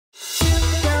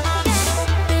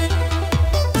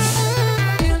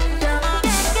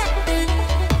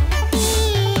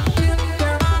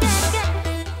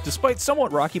Despite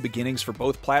somewhat rocky beginnings for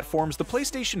both platforms, the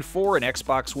PlayStation 4 and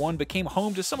Xbox One became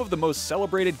home to some of the most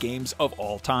celebrated games of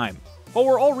all time. While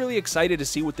we're all really excited to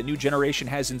see what the new generation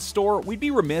has in store, we'd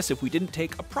be remiss if we didn't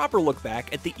take a proper look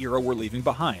back at the era we're leaving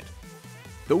behind.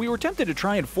 Though we were tempted to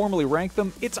try and formally rank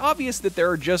them, it's obvious that there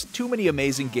are just too many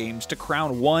amazing games to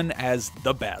crown one as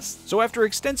the best. So after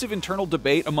extensive internal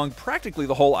debate among practically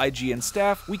the whole IGN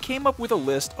staff, we came up with a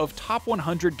list of top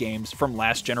 100 games from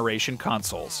last generation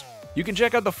consoles. You can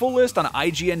check out the full list on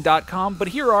IGN.com, but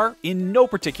here are, in no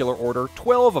particular order,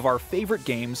 12 of our favorite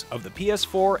games of the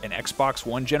PS4 and Xbox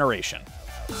One generation.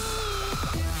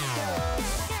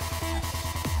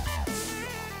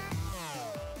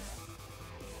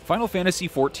 Final Fantasy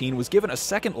XIV was given a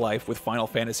second life with Final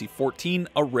Fantasy XIV: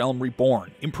 A Realm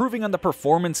Reborn, improving on the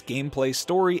performance, gameplay,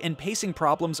 story, and pacing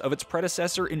problems of its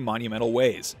predecessor in monumental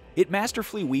ways. It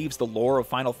masterfully weaves the lore of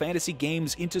Final Fantasy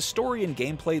games into story and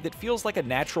gameplay that feels like a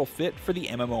natural fit for the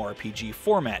MMORPG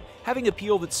format, having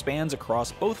appeal that spans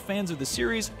across both fans of the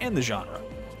series and the genre.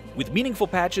 With meaningful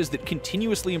patches that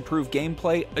continuously improve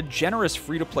gameplay, a generous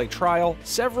free-to-play trial,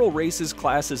 several races,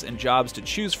 classes, and jobs to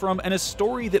choose from, and a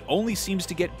story that only seems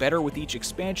to get better with each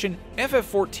expansion,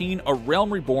 FF14: A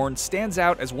Realm Reborn stands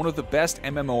out as one of the best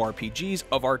MMORPGs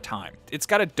of our time. It's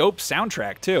got a dope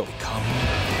soundtrack, too. Become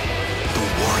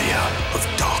the warrior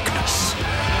of darkness.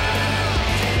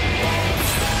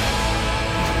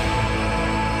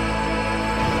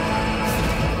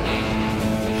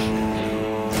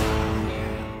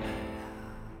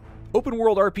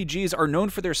 Open-world RPGs are known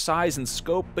for their size and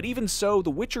scope, but even so, The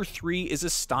Witcher 3 is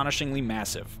astonishingly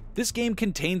massive. This game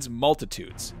contains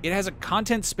multitudes. It has a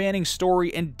content-spanning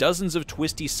story and dozens of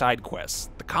twisty side quests.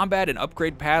 The combat and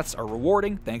upgrade paths are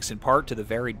rewarding, thanks in part to the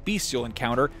varied beasts you'll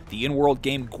encounter. The in-world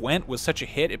game Gwent was such a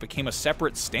hit it became a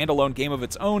separate, standalone game of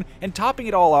its own, and topping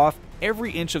it all off,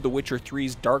 every inch of The Witcher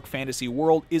 3's dark fantasy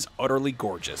world is utterly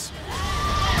gorgeous.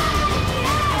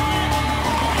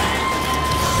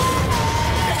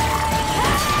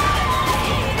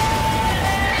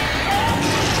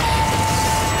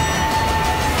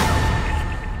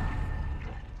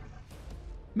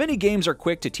 Many games are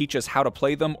quick to teach us how to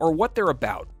play them or what they're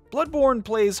about. Bloodborne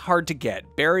plays hard to get,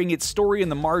 burying its story in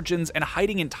the margins and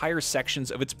hiding entire sections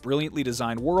of its brilliantly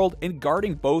designed world and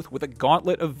guarding both with a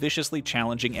gauntlet of viciously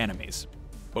challenging enemies.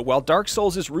 But while Dark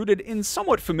Souls is rooted in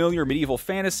somewhat familiar medieval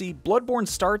fantasy, Bloodborne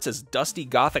starts as dusty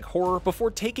gothic horror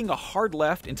before taking a hard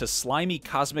left into slimy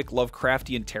cosmic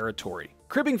Lovecraftian territory,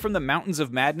 cribbing from the Mountains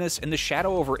of Madness and the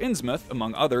Shadow over Innsmouth,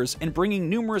 among others, and bringing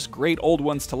numerous great old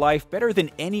ones to life better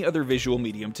than any other visual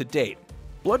medium to date.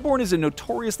 Bloodborne is a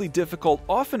notoriously difficult,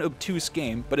 often obtuse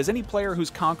game, but as any player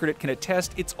who's conquered it can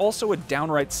attest, it's also a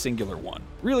downright singular one.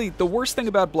 Really, the worst thing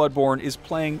about Bloodborne is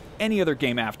playing any other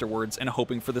game afterwards and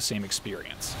hoping for the same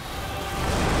experience.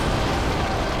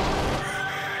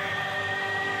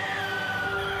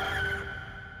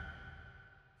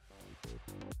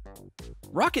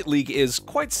 Rocket League is,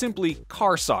 quite simply,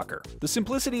 car soccer. The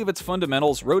simplicity of its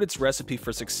fundamentals wrote its recipe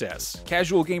for success.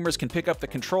 Casual gamers can pick up the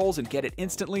controls and get it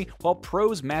instantly, while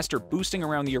pros master boosting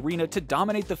around the arena to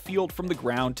dominate the field from the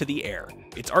ground to the air.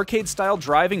 Its arcade-style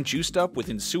driving juiced up with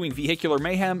ensuing vehicular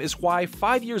mayhem is why,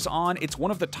 5 years on, it's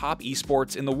one of the top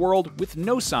esports in the world, with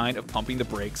no sign of pumping the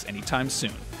brakes anytime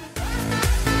soon.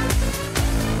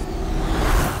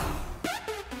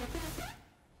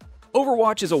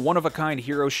 Overwatch is a one-of-a-kind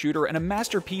hero shooter and a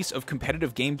masterpiece of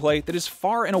competitive gameplay that is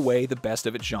far and away the best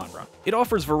of its genre. It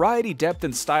offers variety, depth,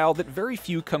 and style that very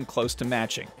few come close to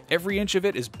matching. Every inch of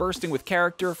it is bursting with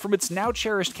character, from its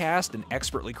now-cherished cast and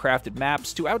expertly crafted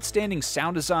maps to outstanding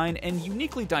sound design and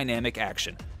uniquely dynamic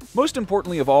action. Most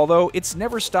importantly of all, though, it's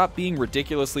never stopped being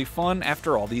ridiculously fun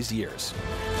after all these years.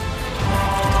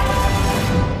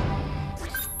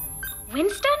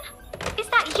 Winston? Is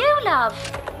that you, love?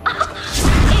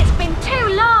 It's been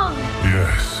too long!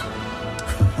 Yes.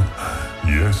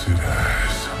 Yes, it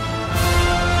has.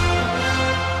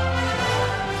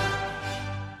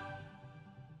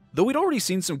 Though we'd already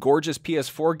seen some gorgeous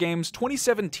PS4 games,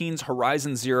 2017's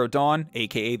Horizon Zero Dawn,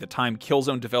 aka the time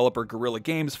Killzone developer Guerrilla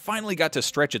Games finally got to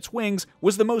stretch its wings,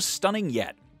 was the most stunning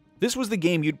yet. This was the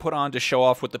game you'd put on to show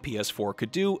off what the PS4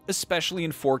 could do, especially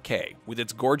in 4K, with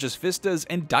its gorgeous vistas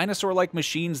and dinosaur-like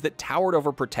machines that towered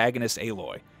over protagonist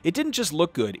Aloy. It didn't just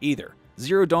look good, either.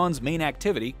 Zero Dawn's main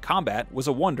activity, combat, was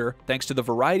a wonder thanks to the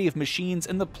variety of machines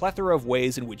and the plethora of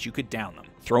ways in which you could down them.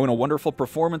 Throw in a wonderful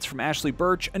performance from Ashley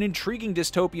Birch, an intriguing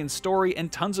dystopian story,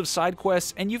 and tons of side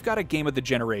quests, and you've got a game of the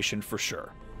generation for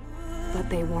sure. But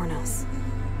they warn us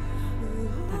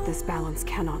that this balance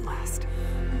cannot last.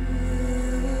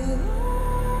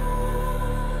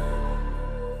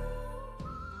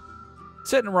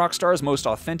 Set in Rockstar's most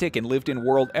authentic and lived-in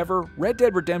world ever, Red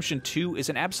Dead Redemption 2 is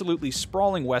an absolutely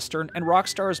sprawling western and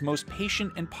Rockstar's most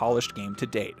patient and polished game to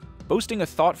date. Boasting a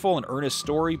thoughtful and earnest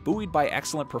story buoyed by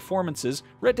excellent performances,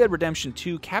 Red Dead Redemption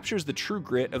 2 captures the true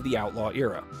grit of the outlaw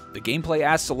era. The gameplay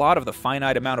asks a lot of the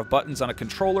finite amount of buttons on a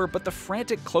controller, but the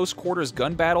frantic close-quarters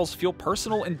gun battles feel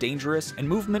personal and dangerous, and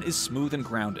movement is smooth and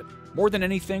grounded. More than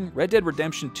anything, Red Dead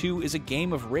Redemption 2 is a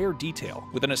game of rare detail,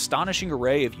 with an astonishing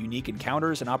array of unique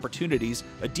encounters and opportunities,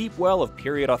 a deep well of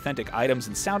period-authentic items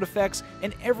and sound effects,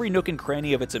 and every nook and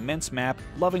cranny of its immense map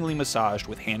lovingly massaged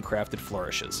with handcrafted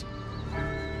flourishes.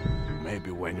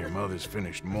 Maybe when your mother's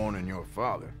finished mourning your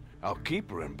father, I'll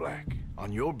keep her in black,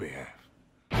 on your behalf.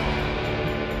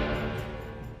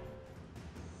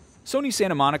 Sony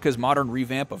Santa Monica's modern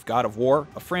revamp of God of War,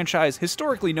 a franchise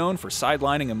historically known for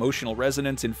sidelining emotional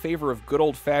resonance in favor of good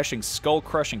old-fashioned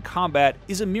skull-crushing combat,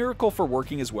 is a miracle for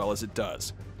working as well as it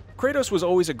does. Kratos was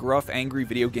always a gruff, angry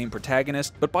video game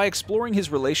protagonist, but by exploring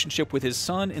his relationship with his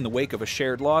son in the wake of a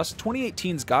shared loss,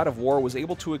 2018's God of War was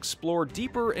able to explore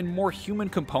deeper and more human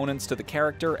components to the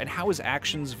character and how his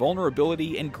actions,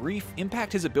 vulnerability, and grief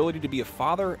impact his ability to be a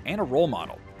father and a role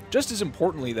model. Just as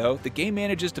importantly, though, the game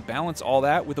manages to balance all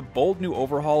that with a bold new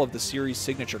overhaul of the series'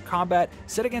 signature combat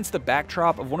set against the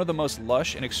backdrop of one of the most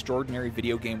lush and extraordinary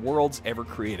video game worlds ever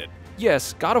created.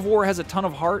 Yes, God of War has a ton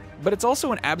of heart, but it's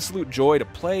also an absolute joy to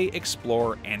play,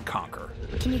 explore, and conquer.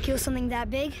 Can you kill something that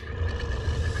big?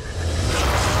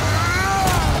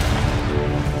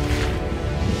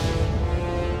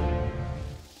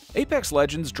 Apex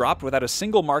Legends dropped without a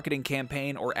single marketing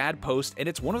campaign or ad post, and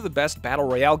it's one of the best Battle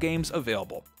Royale games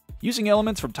available. Using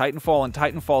elements from Titanfall and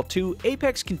Titanfall 2,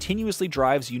 Apex continuously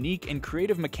drives unique and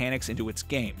creative mechanics into its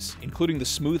games, including the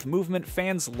smooth movement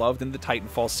fans loved in the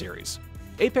Titanfall series.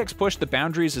 Apex pushed the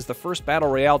boundaries as the first Battle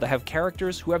Royale to have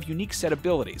characters who have unique set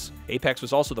abilities. Apex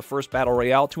was also the first Battle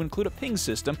Royale to include a ping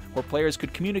system where players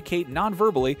could communicate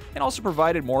non-verbally and also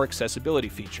provided more accessibility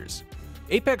features.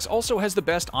 Apex also has the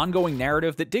best ongoing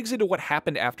narrative that digs into what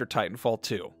happened after Titanfall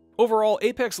 2. Overall,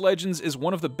 Apex Legends is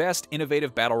one of the best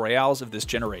innovative battle royales of this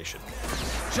generation.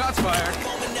 Shots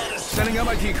fired. Sending out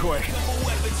my decoy.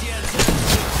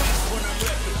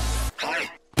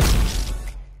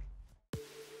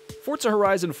 Forza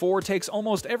Horizon 4 takes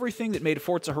almost everything that made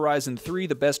Forza Horizon 3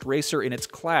 the best racer in its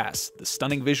class: the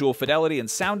stunning visual fidelity and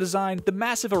sound design, the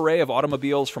massive array of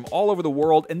automobiles from all over the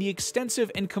world, and the extensive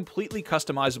and completely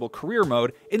customizable career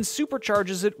mode, and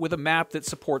supercharges it with a map that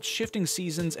supports shifting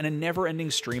seasons and a never-ending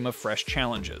stream of fresh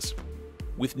challenges.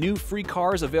 With new free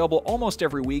cars available almost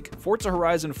every week, Forza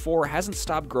Horizon 4 hasn't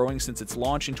stopped growing since its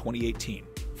launch in 2018.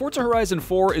 Forza Horizon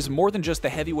 4 is more than just the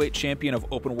heavyweight champion of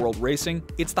open-world racing,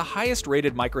 it's the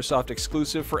highest-rated Microsoft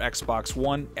exclusive for Xbox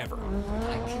One ever.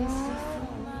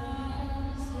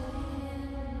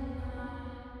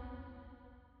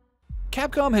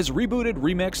 Capcom has rebooted,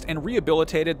 remixed, and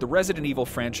rehabilitated the Resident Evil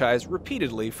franchise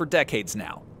repeatedly for decades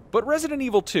now. But Resident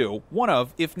Evil 2, one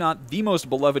of, if not the most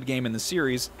beloved game in the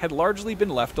series, had largely been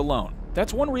left alone.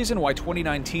 That's one reason why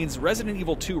 2019's Resident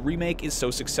Evil 2 remake is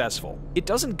so successful. It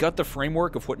doesn't gut the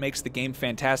framework of what makes the game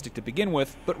fantastic to begin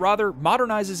with, but rather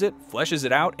modernizes it, fleshes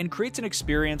it out, and creates an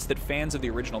experience that fans of the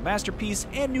original masterpiece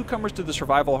and newcomers to the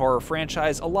survival horror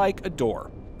franchise alike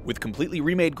adore. With completely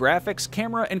remade graphics,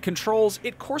 camera, and controls,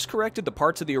 it course-corrected the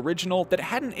parts of the original that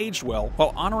hadn't aged well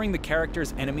while honoring the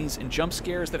characters, enemies, and jump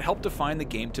scares that helped define the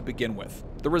game to begin with.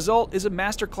 The result is a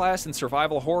masterclass in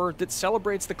survival horror that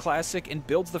celebrates the classic and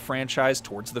builds the franchise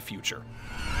towards the future.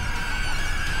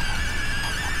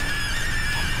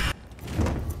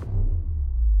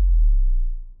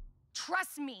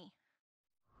 Trust me.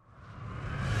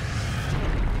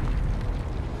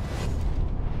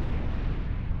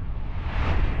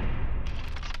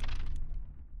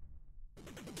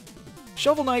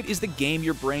 Shovel Knight is the game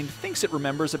your brain thinks it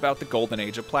remembers about the golden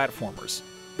age of platformers.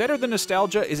 Better than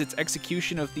nostalgia is its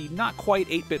execution of the not-quite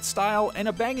 8-bit style and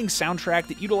a banging soundtrack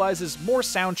that utilizes more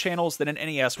sound channels than an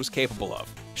NES was capable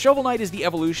of. Shovel Knight is the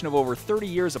evolution of over 30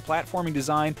 years of platforming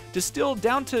design, distilled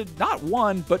down to not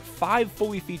one, but 5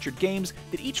 fully featured games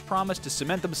that each promise to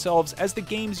cement themselves as the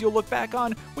games you'll look back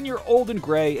on when you're old and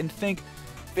gray and think,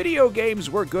 video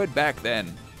games were good back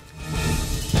then.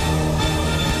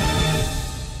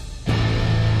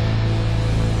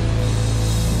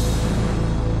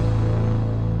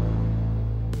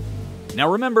 Now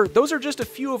remember, those are just a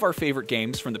few of our favorite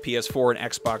games from the PS4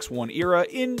 and Xbox One era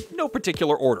in no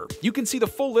particular order. You can see the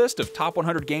full list of top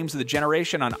 100 games of the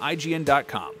generation on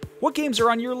IGN.com. What games are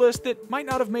on your list that might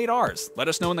not have made ours? Let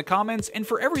us know in the comments, and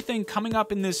for everything coming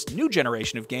up in this new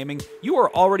generation of gaming, you are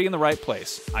already in the right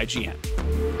place, IGN.